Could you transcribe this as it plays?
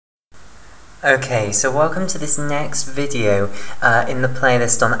Okay, so welcome to this next video in the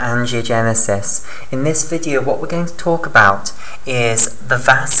playlist on angiogenesis. In this video, what we're going to talk about is the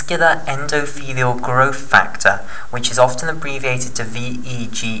vascular endothelial growth factor, which is often abbreviated to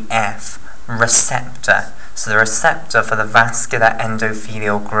VEGF, receptor. So the receptor for the vascular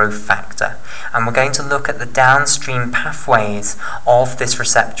endothelial growth factor. And we're going to look at the downstream pathways of this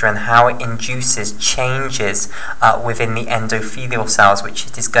receptor and how it induces changes within the endothelial cells which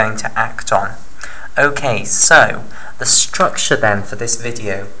it is going to act on. Okay, so the structure then for this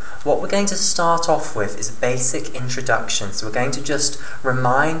video. What we're going to start off with is a basic introduction. So we're going to just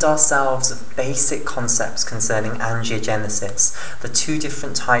remind ourselves of basic concepts concerning angiogenesis, the two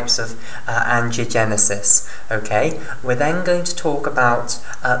different types of angiogenesis. Okay, we're then going to talk about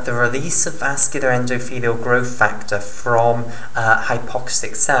the release of vascular endothelial growth factor from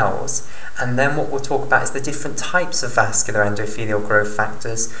hypoxic cells. And then what we'll talk about is the different types of vascular endothelial growth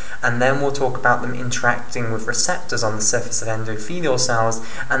factors, and then we'll talk about them interacting with receptors on the surface of endothelial cells,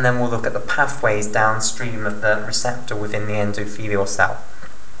 and then we'll look at the pathways downstream of the receptor within the endothelial cell.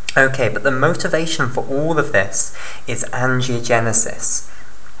 Okay, but the motivation for all of this is angiogenesis.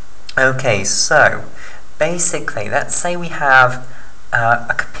 Okay, so basically, let's say we have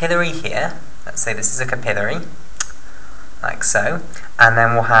a capillary here. Let's say this is a capillary, like so, and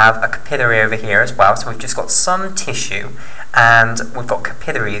then we'll have a capillary over here as well. So we've just got some tissue and we've got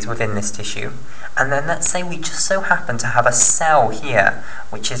capillaries within this tissue, and then let's say we just so happen to have a cell here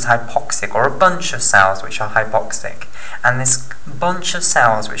which is hypoxic, or a bunch of cells which are hypoxic, and this bunch of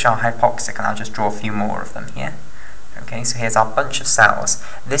cells which are hypoxic, and I'll just draw a few more of them here. Okay, so here's our bunch of cells.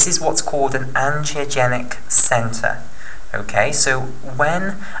 This is what's called an angiogenic center. Okay, so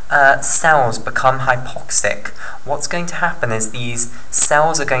when cells become hypoxic, what's going to happen is these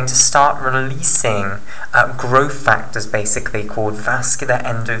cells are going to start releasing growth factors, basically called vascular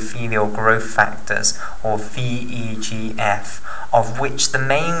endothelial growth factors, or VEGF, of which the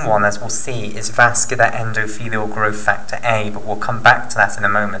main one, as we'll see, is vascular endothelial growth factor A, but we'll come back to that in a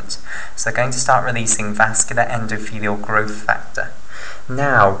moment. So they're going to start releasing vascular endothelial growth factor.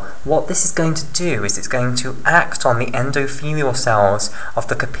 Now, what this is going to do is it's going to act on the endothelial cells of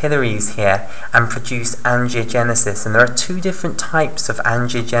the capillaries here and produce angiogenesis. And there are two different types of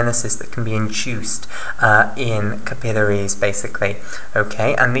angiogenesis that can be induced in capillaries, basically.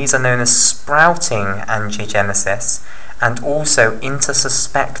 Okay, and these are known as sprouting angiogenesis and also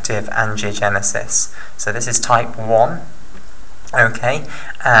intersuspective angiogenesis. So this is type 1. Okay,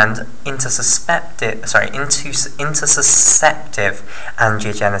 and intersusceptive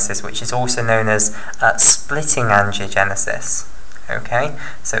angiogenesis, which is also known as splitting angiogenesis. Okay,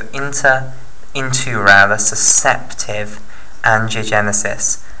 so susceptive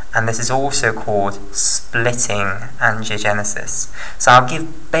angiogenesis, and this is also called splitting angiogenesis. So I'll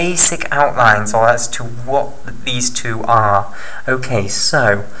give basic outlines as to what these two are. Okay,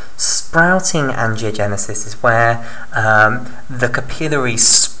 so sprouting angiogenesis is where the capillary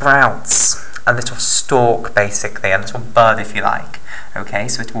sprouts a little stalk, basically, a little bud, if you like. Okay,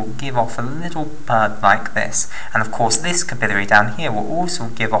 so it will give off a little bud like this, and of course this capillary down here will also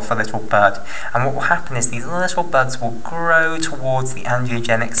give off a little bud, and what will happen is these little buds will grow towards the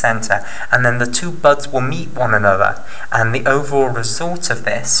angiogenic center, and then the two buds will meet one another, and the overall result of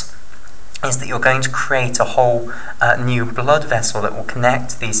this is that you're going to create a whole new blood vessel that will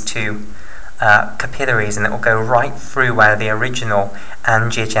connect these two capillaries, and it will go right through where the original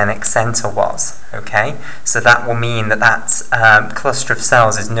angiogenic center was. Okay, so that will mean that that cluster of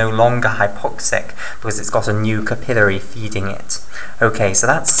cells is no longer hypoxic because it's got a new capillary feeding it. Okay, so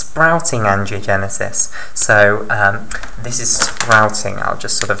that's sprouting angiogenesis. So this is sprouting. I'll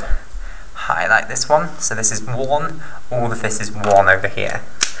just sort of highlight this one. So this is 1, all of this is 1 over here.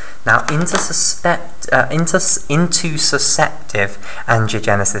 Now, intersusceptive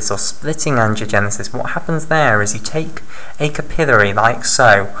angiogenesis, or splitting angiogenesis, what happens there is you take a capillary like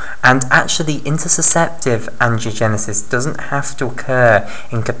so, and actually intersusceptive angiogenesis doesn't have to occur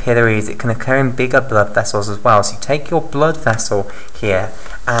in capillaries, it can occur in bigger blood vessels as well. So you take your blood vessel here,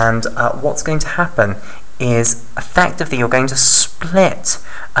 and what's going to happen is effectively you're going to split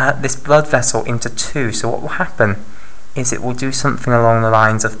this blood vessel into two. So what will happen is it will do something along the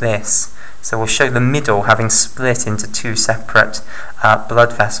lines of this. So we'll show the middle having split into two separate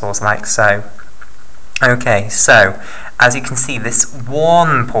blood vessels like so. Okay, so as you can see, this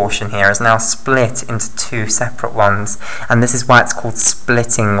one portion here is now split into two separate ones, and this is why it's called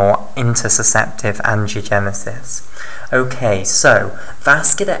splitting or intersusceptive angiogenesis. Okay, so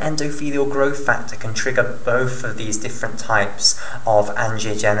vascular endothelial growth factor can trigger both of these different types of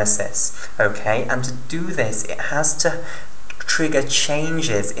angiogenesis. Okay, and to do this, it has to trigger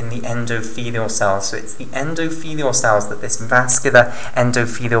changes in the endothelial cells. So it's the endothelial cells that this vascular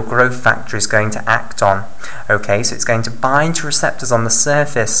endothelial growth factor is going to act on. Okay, so it's going to bind to receptors on the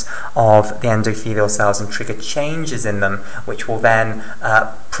surface of the endothelial cells and trigger changes in them, which will then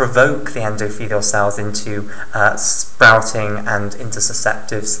provoke the endothelial cells into sprouting and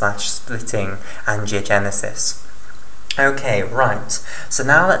intussusceptive/splitting angiogenesis. Okay, right, so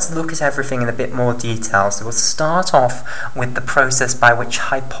now let's look at everything in a bit more detail. So we'll start off with the process by which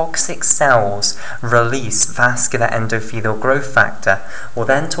hypoxic cells release vascular endothelial growth factor. We'll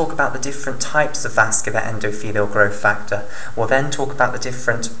then talk about the different types of vascular endothelial growth factor. We'll then talk about the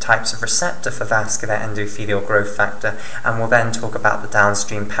different types of receptor for vascular endothelial growth factor, and we'll then talk about the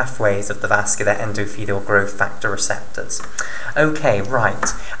downstream pathways of the vascular endothelial growth factor receptors. Okay,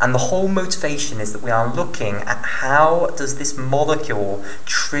 right, and the whole motivation is that we are looking at how does this molecule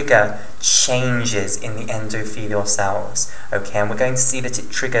trigger changes in the endothelial cells. Okay, and we're going to see that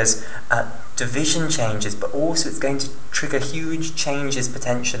it triggers division changes, but also it's going to trigger huge changes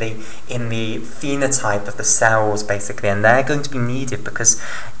potentially in the phenotype of the cells, basically, and they're going to be needed because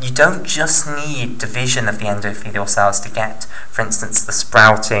you don't just need division of the endothelial cells to get, for instance, the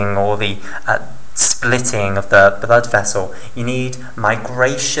sprouting or the splitting of the blood vessel. You need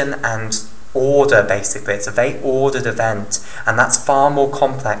migration and order, basically. It's a very ordered event, and that's far more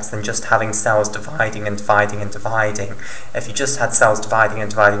complex than just having cells dividing and dividing and dividing. If you just had cells dividing and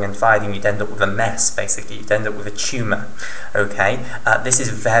dividing and dividing, you'd end up with a mess, basically. You'd end up with a tumour. Okay, this is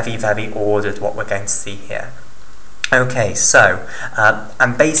very, very ordered, what we're going to see here. Okay, so,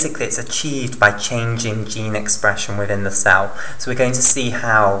 and basically it's achieved by changing gene expression within the cell. So we're going to see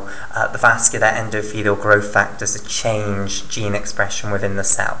how the vascular endothelial growth factors change gene expression within the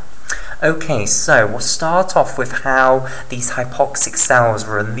cell. Okay, so we'll start off with how these hypoxic cells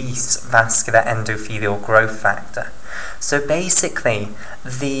release vascular endothelial growth factor. So basically,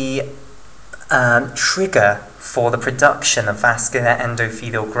 the trigger for the production of vascular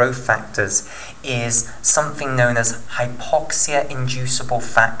endothelial growth factors is something known as hypoxia-inducible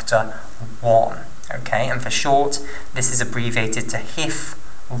factor 1. Okay, and for short, this is abbreviated to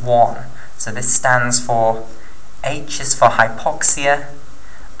HIF1. So this stands for, H is for hypoxia,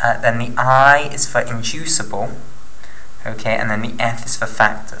 then the I is for inducible, okay, and then the F is for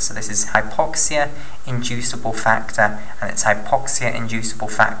factor. So this is hypoxia-inducible factor, and it's hypoxia-inducible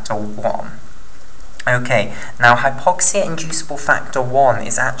factor 1. Okay, now hypoxia-inducible factor 1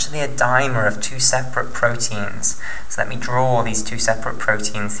 is actually a dimer of two separate proteins. So let me draw these two separate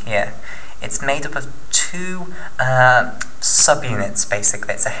proteins here. It's made up of two subunits,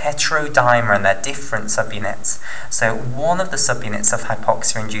 basically. It's a heterodimer, and they're different subunits. So one of the subunits of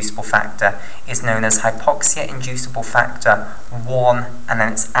hypoxia-inducible factor is known as hypoxia-inducible factor 1, and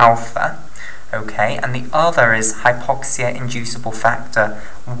then it's alpha. Okay, and the other is hypoxia-inducible factor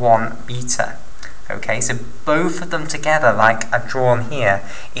 1 beta. Okay, so both of them together, like I've drawn here,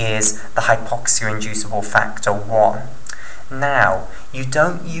 is the hypoxia-inducible factor 1. Now, you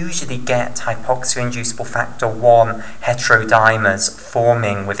don't usually get hypoxia-inducible factor 1 heterodimers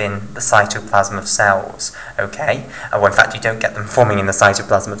forming within the cytoplasm of cells, okay? Well, in fact, you don't get them forming in the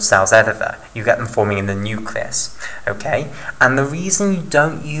cytoplasm of cells ever. You get them forming in the nucleus, okay? And the reason you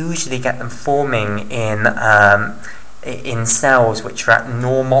don't usually get them forming in cells which are at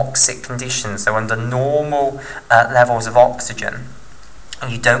normoxic conditions, so under normal levels of oxygen,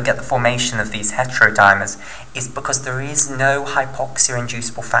 you don't get the formation of these heterodimers, is because there is no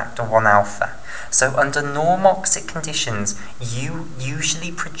hypoxia-inducible factor 1 alpha. So under normoxic conditions, you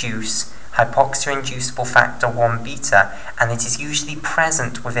usually produce hypoxia-inducible factor 1 beta, and it is usually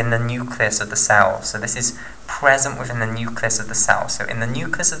present within the nucleus of the cell. So this is present within the nucleus of the cell. So in the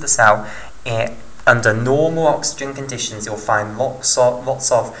nucleus of the cell, under normal oxygen conditions, you'll find lots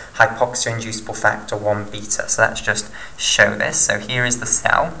of hypoxia-inducible factor 1 beta. So let's just show this. So here is the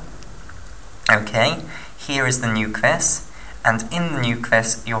cell. Okay, here is the nucleus. And in the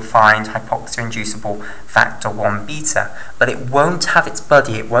nucleus, you'll find hypoxia-inducible factor 1 beta. But it won't have its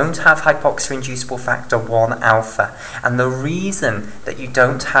buddy. It won't have hypoxia-inducible factor 1 alpha. And the reason that you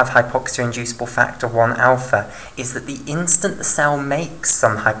don't have hypoxia-inducible factor 1 alpha is that the instant the cell makes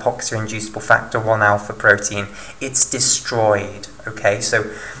some hypoxia-inducible factor 1 alpha protein, it's destroyed. Okay,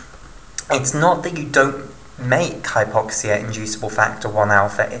 so it's not that you don't make hypoxia-inducible factor 1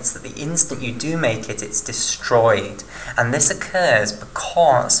 alpha, it's that the instant you do make it, it's destroyed. And this occurs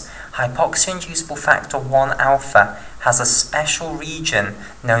because hypoxia-inducible factor 1 alpha has a special region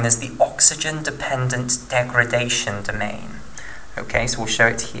known as the oxygen-dependent degradation domain. Okay, so we'll show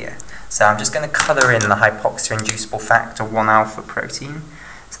it here. So I'm just going to colour in the hypoxia-inducible factor 1 alpha protein,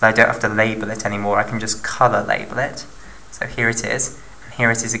 so that I don't have to label it anymore. I can just colour label it. So here it is, and here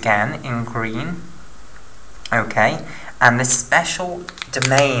it is again in green. Okay, and this special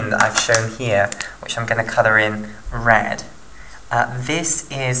domain that I've shown here, which I'm going to colour in red, this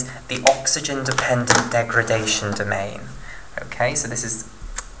is the oxygen-dependent degradation domain. Okay, so this is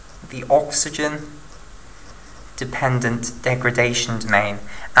the oxygen-dependent degradation domain.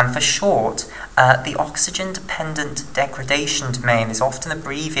 And for short, the oxygen-dependent degradation domain is often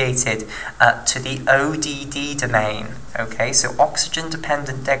abbreviated to the ODD domain. Okay, so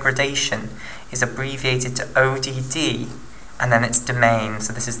oxygen-dependent degradation is abbreviated to ODD, and then its domain.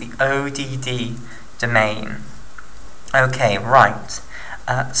 So this is the ODD domain. Okay, right.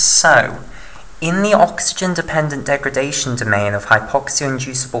 So, in the oxygen-dependent degradation domain of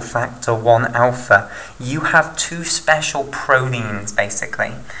hypoxia-inducible factor 1 alpha, you have two special proteins,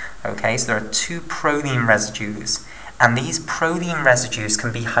 basically. Okay, so there are two protein residues, and these protein residues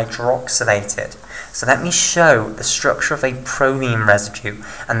can be hydroxylated. So let me show the structure of a protein residue,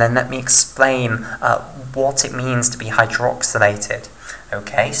 and then let me explain what it means to be hydroxylated.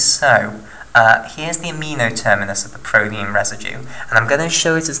 Okay, so here's the amino terminus of the protein residue, and I'm going to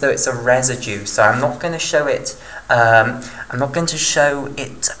show it as though it's a residue. So I'm not going to show it. I'm not going to show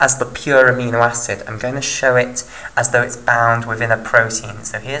it as the pure amino acid. I'm going to show it as though it's bound within a protein.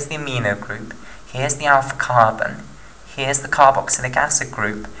 So here's the amino group. Here's the alpha carbon. Here's the carboxylic acid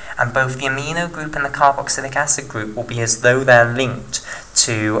group, and both the amino group and the carboxylic acid group will be as though they're linked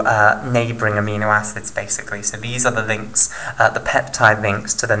to neighbouring amino acids, basically. So these are the links, the peptide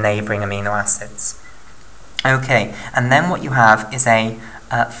links to the neighbouring amino acids. Okay, and then what you have is a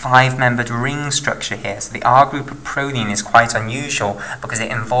five-membered ring structure here. So the R group of protein is quite unusual because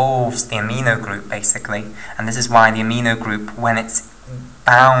it involves the amino group, basically. And this is why the amino group, when it's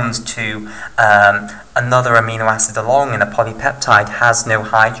bound to another amino acid along in a polypeptide, has no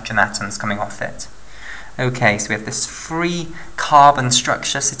hydrogen atoms coming off it. Okay, so we have this free carbon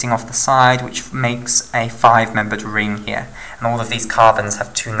structure sitting off the side, which makes a five-membered ring here. And all of these carbons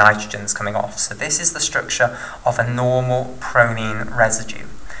have two nitrogens coming off. So this is the structure of a normal protein residue.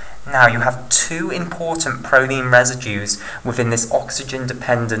 Now you have two important protein residues within this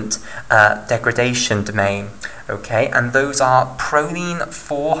oxygen-dependent degradation domain. Okay, and those are protein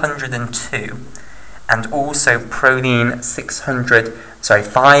 402 and also protein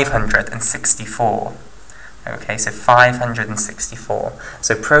 564. Okay, so 564.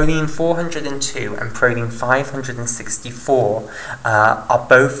 So protein 402 and protein 564 are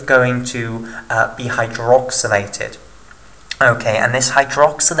both going to be hydroxylated. Okay, and this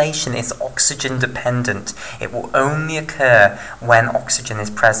hydroxylation is oxygen dependent. It will only occur when oxygen is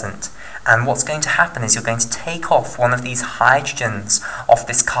present. And what's going to happen is you're going to take off one of these hydrogens off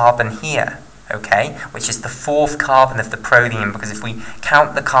this carbon here, okay, which is the fourth carbon of the protein, because if we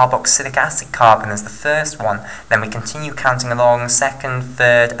count the carboxylic acid carbon as the first one, then we continue counting along, second,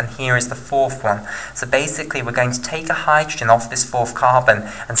 third, and here is the fourth one. So basically we're going to take a hydrogen off this fourth carbon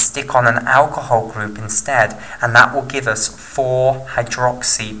and stick on an alcohol group instead, and that will give us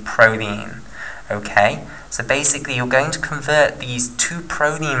 4-hydroxyprotein. Okay, so basically you're going to convert these two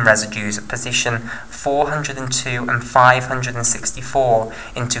protein residues at position 402 and 564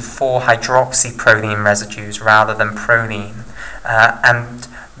 into 4-hydroxyprotein residues rather than protein. And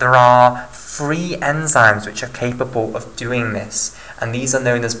there are 3 enzymes which are capable of doing this, and these are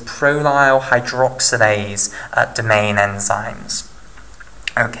known as prolyl hydroxylase domain enzymes.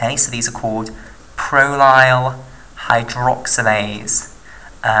 Okay, so these are called prolyl hydroxylase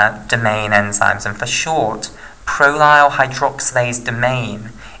domain enzymes, and for short, prolyl hydroxylase domain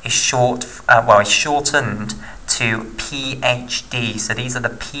is shortened to PHD. So these are the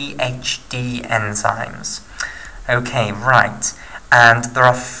PHD enzymes. Okay, right. And there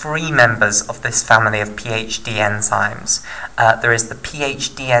are 3 members of this family of PHD enzymes. There is the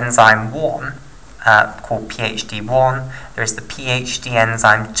PHD enzyme 1, called PHD1. There is the PHD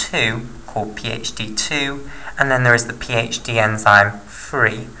enzyme 2, called PHD2. And then there is the PHD enzyme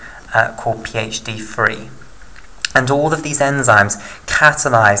 3, called PHD3. And all of these enzymes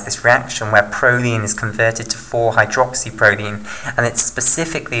catalyze this reaction where protein is converted to 4-hydroxyprotein, and it's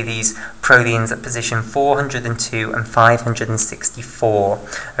specifically these proteins at position 402 and 564.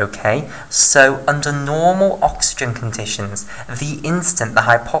 Okay, so under normal oxygen conditions, the instant the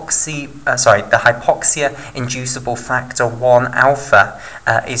hypoxia-inducible factor 1 alpha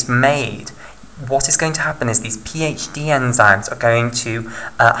is made, what is going to happen is these PHD enzymes are going to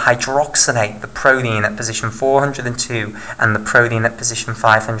hydroxylate the protein at position 402 and the protein at position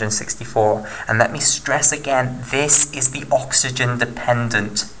 564. And let me stress again, this is the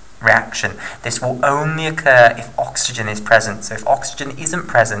oxygen-dependent reaction. This will only occur if oxygen is present. So if oxygen isn't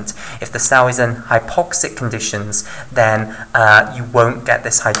present, if the cell is in hypoxic conditions, then you won't get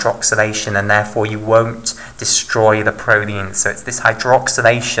this hydroxylation, and therefore you won't destroy the proteins. So it's this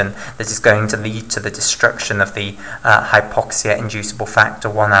hydroxylation that is going to lead to the destruction of the hypoxia-inducible factor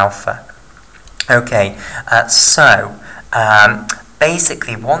 1 alpha. Okay,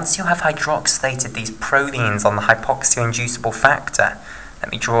 basically, once you have hydroxylated these proteins on the hypoxia-inducible factor,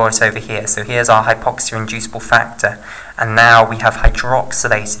 let me draw it over here. So here's our hypoxia-inducible factor, and now we have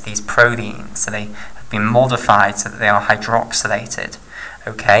hydroxylated these proteins. So they have been modified so that they are hydroxylated.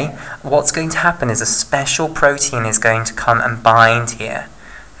 Okay, what's going to happen is a special protein is going to come and bind here.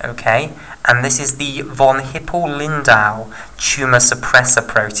 Okay, and this is the von Hippel-Lindau tumor suppressor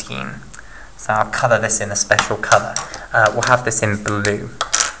protein. So I'll colour this in a special colour. We'll have this in blue.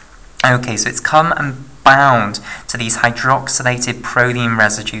 Okay, so it's come and bound to these hydroxylated protein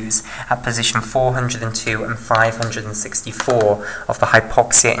residues at position 402 and 564 of the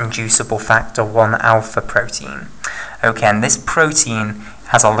hypoxia-inducible factor 1 alpha protein. Okay, and this protein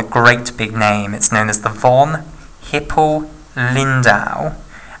has a great big name. It's known as the von Hippel-Lindau.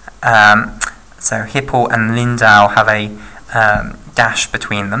 So Hippel and Lindau have a dash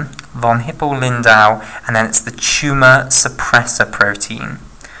between them. Von Hippel-Lindau, and then it's the tumor suppressor protein.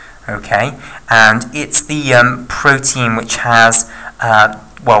 Okay, and it's the protein which has,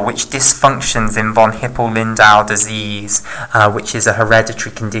 which dysfunctions in von Hippel-Lindau disease, which is a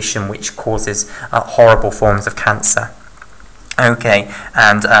hereditary condition which causes horrible forms of cancer. Okay,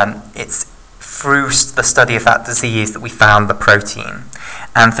 and it's through the study of that disease that we found the protein.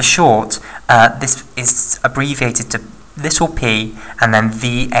 And for short, this is abbreviated to little p and then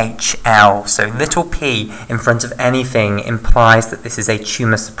VHL. So little p in front of anything implies that this is a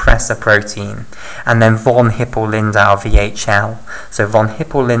tumor suppressor protein, and then von Hippel-Lindau VHL. So von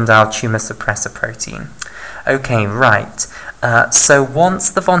Hippel-Lindau tumor suppressor protein. Okay, right. So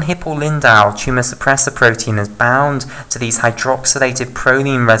once the von Hippel-Lindau tumor suppressor protein is bound to these hydroxylated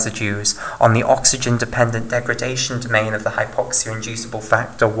protein residues on the oxygen-dependent degradation domain of the hypoxia-inducible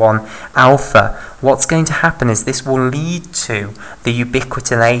factor 1 alpha, what's going to happen is this will lead to the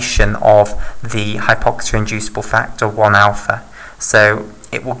ubiquitination of the hypoxia-inducible factor 1 alpha. So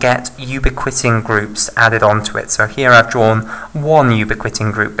it will get ubiquitin groups added onto it. So here I've drawn one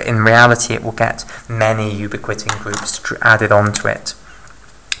ubiquitin group, but in reality it will get many ubiquitin groups added onto it.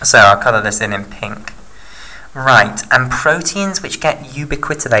 So I'll colour this in pink. Right, and proteins which get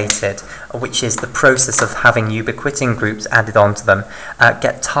ubiquitinated, which is the process of having ubiquitin groups added onto them,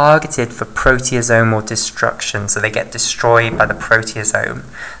 get targeted for proteasomal destruction, so they get destroyed by the proteasome.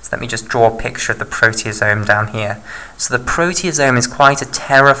 So let me just draw a picture of the proteasome down here. So the proteasome is quite a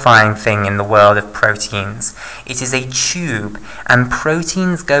terrifying thing in the world of proteins. It is a tube, and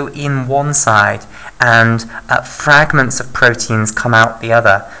proteins go in one side, and fragments of proteins come out the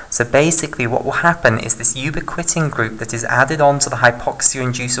other. So basically what will happen is this ubiquitin group that is added onto the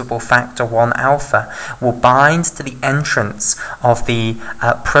hypoxia-inducible factor 1 alpha will bind to the entrance of the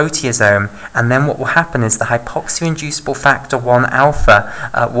proteasome, and then what will happen is the hypoxia-inducible factor 1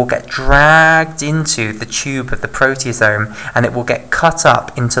 alpha will get dragged into the tube of the proteasome, and it will get cut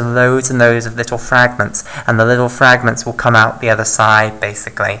up into loads and loads of little fragments, and the little fragments will come out the other side,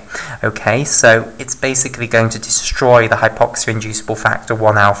 basically. Okay, so it's basically going to destroy the hypoxia-inducible factor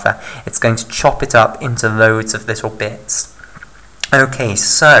 1 alpha. It's going to chop it up into loads of little bits. Okay,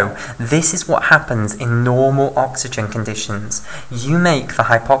 so this is what happens in normal oxygen conditions. You make the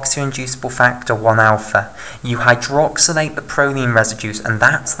hypoxia-inducible factor 1 alpha. You hydroxylate the protein residues, and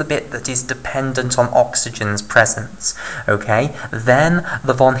that's the bit that is dependent on oxygen's presence. Okay, then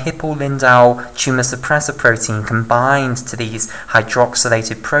the von Hippel-Lindau tumor suppressor protein combined to these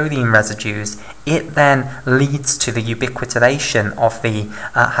hydroxylated protein residues. It then leads to the ubiquitination of the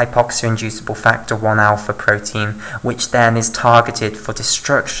hypoxia-inducible factor 1 alpha protein, which then is targeted for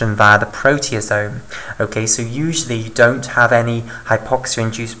destruction via the proteasome. Okay, so usually you don't have any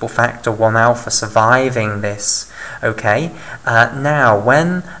hypoxia-inducible factor 1 alpha surviving this. Okay, now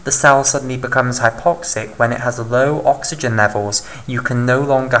when the cell suddenly becomes hypoxic, when it has low oxygen levels, you can no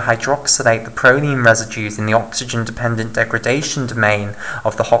longer hydroxylate the protein residues in the oxygen-dependent degradation domain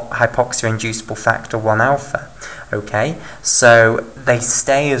of the hypoxia-inducible factor 1 alpha. Okay, so they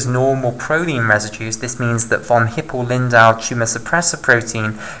stay as normal protein residues. This means that von Hippel-Lindau tumor suppressor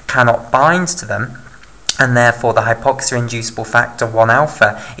protein cannot bind to them, and therefore the hypoxia-inducible factor 1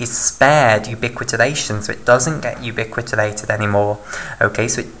 alpha is spared ubiquitination, so it doesn't get ubiquitinated anymore. Okay,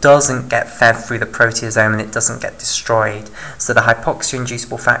 so it doesn't get fed through the proteasome and it doesn't get destroyed. So the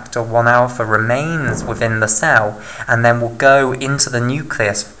hypoxia-inducible factor 1 alpha remains within the cell and then will go into the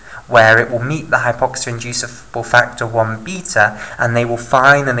nucleus, where it will meet the hypoxia-inducible factor 1 beta, and they will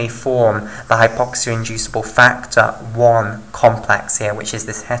finally form the hypoxia-inducible factor 1 complex here, which is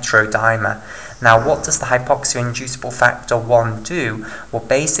this heterodimer. Now, what does the hypoxia-inducible factor 1 do? Well,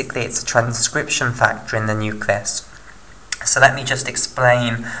 basically, it's a transcription factor in the nucleus. So let me just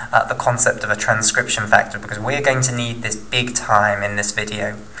explain the concept of a transcription factor, because we're going to need this big time in this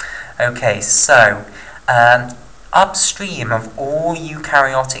video. Okay, so upstream of all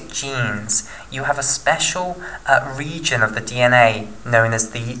eukaryotic genes, you have a special region of the DNA known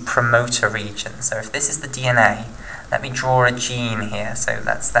as the promoter region. So if this is the DNA, let me draw a gene here. So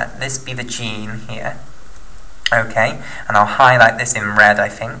this be the gene here. Okay, and I'll highlight this in red, I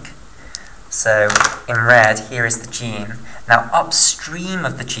think. So in red, here is the gene. Now, upstream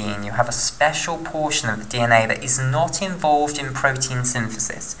of the gene, you have a special portion of the DNA that is not involved in protein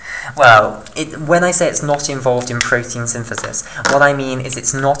synthesis. Well, when I say it's not involved in protein synthesis, what I mean is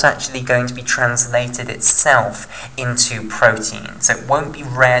it's not actually going to be translated itself into protein. So it won't be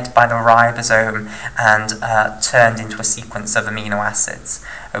read by the ribosome and turned into a sequence of amino acids.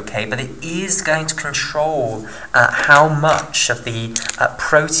 Okay, but it is going to control how much of the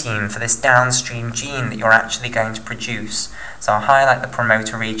protein for this downstream gene that you're actually going to produce. So I'll highlight the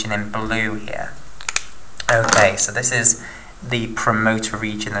promoter region in blue here. Okay, so this is the promoter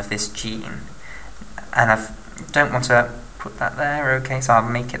region of this gene. And I don't want to put that there, okay, so I'll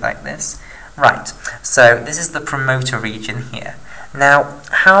make it like this. Right, so this is the promoter region here. Now,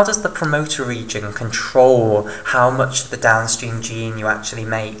 how does the promoter region control how much of the downstream gene you actually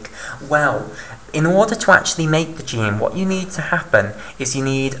make? Well, in order to actually make the gene, what you need to happen is you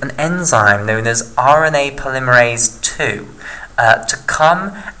need an enzyme known as RNA polymerase II to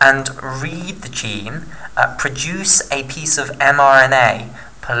come and read the gene, produce a piece of mRNA,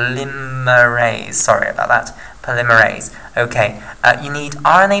 polymerase, sorry about that, polymerase. Okay, you need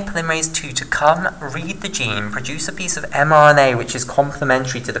RNA polymerase II to come, read the gene, produce a piece of mRNA which is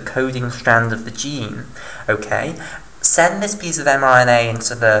complementary to the coding strand of the gene. Okay, send this piece of mRNA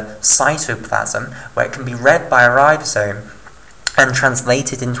into the cytoplasm where it can be read by a ribosome and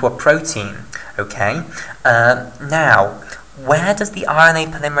translated into a protein. Okay, now, where does the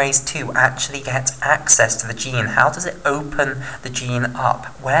RNA polymerase II actually get access to the gene? How does it open the gene up?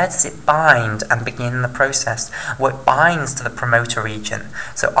 Where does it bind and begin the process? Well, it binds to the promoter region.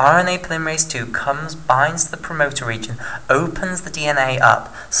 So RNA polymerase II comes, binds to the promoter region, opens the DNA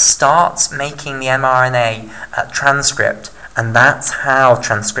up, starts making the mRNA transcript, and that's how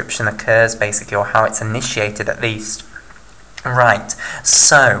transcription occurs, basically, or how it's initiated at least. Right,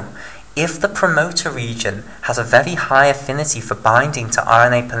 so if the promoter region has a very high affinity for binding to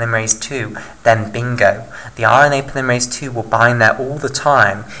RNA polymerase II, then bingo. The RNA polymerase II will bind there all the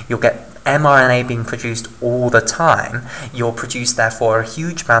time. You'll get mRNA being produced all the time. You'll produce, therefore, a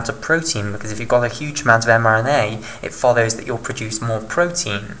huge amount of protein, because if you've got a huge amount of mRNA, it follows that you'll produce more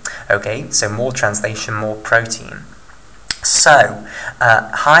protein. Okay, so more translation, more protein. So,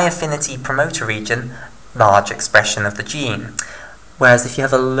 high affinity promoter region, large expression of the gene. Whereas if you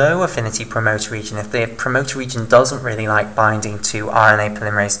have a low affinity promoter region, if the promoter region doesn't really like binding to RNA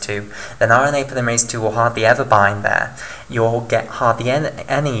polymerase II, then RNA polymerase II will hardly ever bind there. You'll get hardly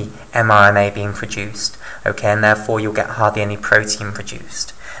any mRNA being produced, okay, and therefore you'll get hardly any protein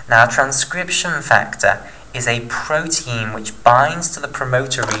produced. Now, transcription factor is a protein which binds to the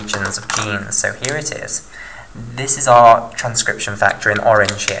promoter regions of genes. So here it is. This is our transcription factor in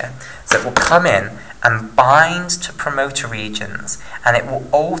orange here. So it will come in and bind to promoter regions, and it will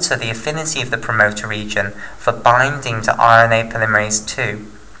alter the affinity of the promoter region for binding to RNA polymerase II.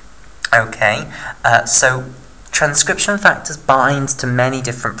 Okay, so transcription factors bind to many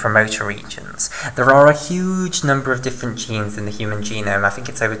different promoter regions. There are a huge number of different genes in the human genome. I think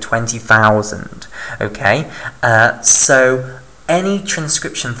it's over 20,000. Okay, so any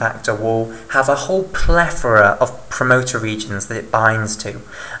transcription factor will have a whole plethora of promoter regions that it binds to.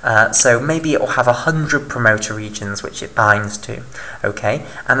 So maybe it will have 100 promoter regions which it binds to. Okay,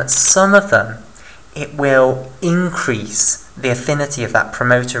 and at some of them it will increase the affinity of that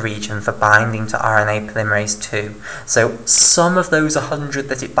promoter region for binding to RNA polymerase II. So some of those 100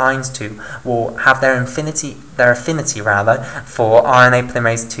 that it binds to will have their affinity for RNA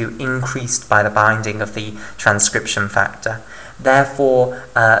polymerase II increased by the binding of the transcription factor. Therefore,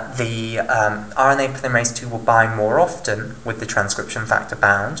 the RNA polymerase II will bind more often with the transcription factor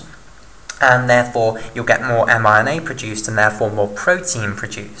bound, and therefore you'll get more mRNA produced and therefore more protein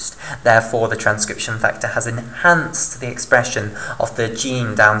produced. Therefore, the transcription factor has enhanced the expression of the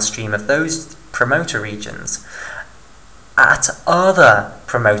gene downstream of those promoter regions. At other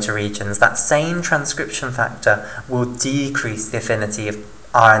promoter regions, that same transcription factor will decrease the affinity of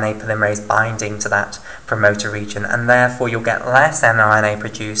RNA polymerase binding to that promoter region, and therefore you'll get less mRNA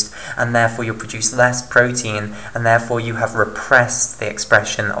produced, and therefore you'll produce less protein, and therefore you have repressed the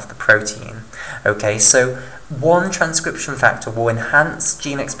expression of the protein. Okay, so one transcription factor will enhance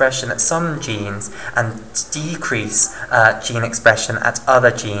gene expression at some genes and decrease gene expression at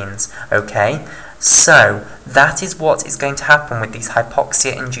other genes. Okay, so that is what is going to happen with these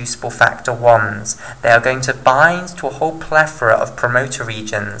hypoxia-inducible factor 1s. They are going to bind to a whole plethora of promoter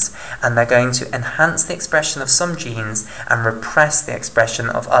regions, and they're going to enhance the expression of some genes and repress the expression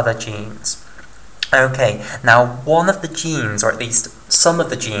of other genes. Okay, now one of the genes, or at least some of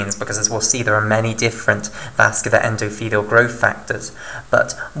the genes, because as we'll see there are many different vascular endothelial growth factors,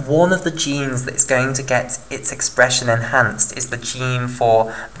 but one of the genes that's going to get its expression enhanced is the gene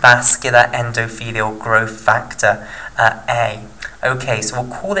for vascular endothelial growth factor A. Okay, so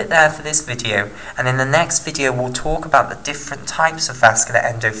we'll call it there for this video, and in the next video we'll talk about the different types of vascular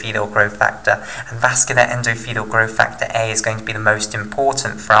endothelial growth factor, and vascular endothelial growth factor A is going to be the most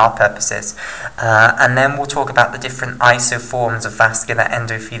important for our purposes. And then we'll talk about the different isoforms of vascular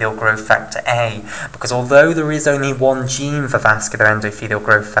endothelial growth factor A, because although there is only one gene for vascular endothelial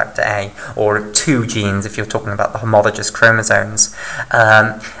growth factor A, or two genes if you're talking about the homologous chromosomes,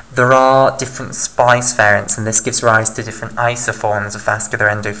 there are different splice variants, and this gives rise to different isoforms of vascular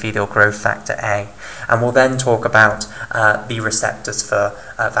endothelial growth factor A. And we'll then talk about the receptors for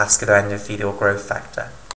vascular endothelial growth factor.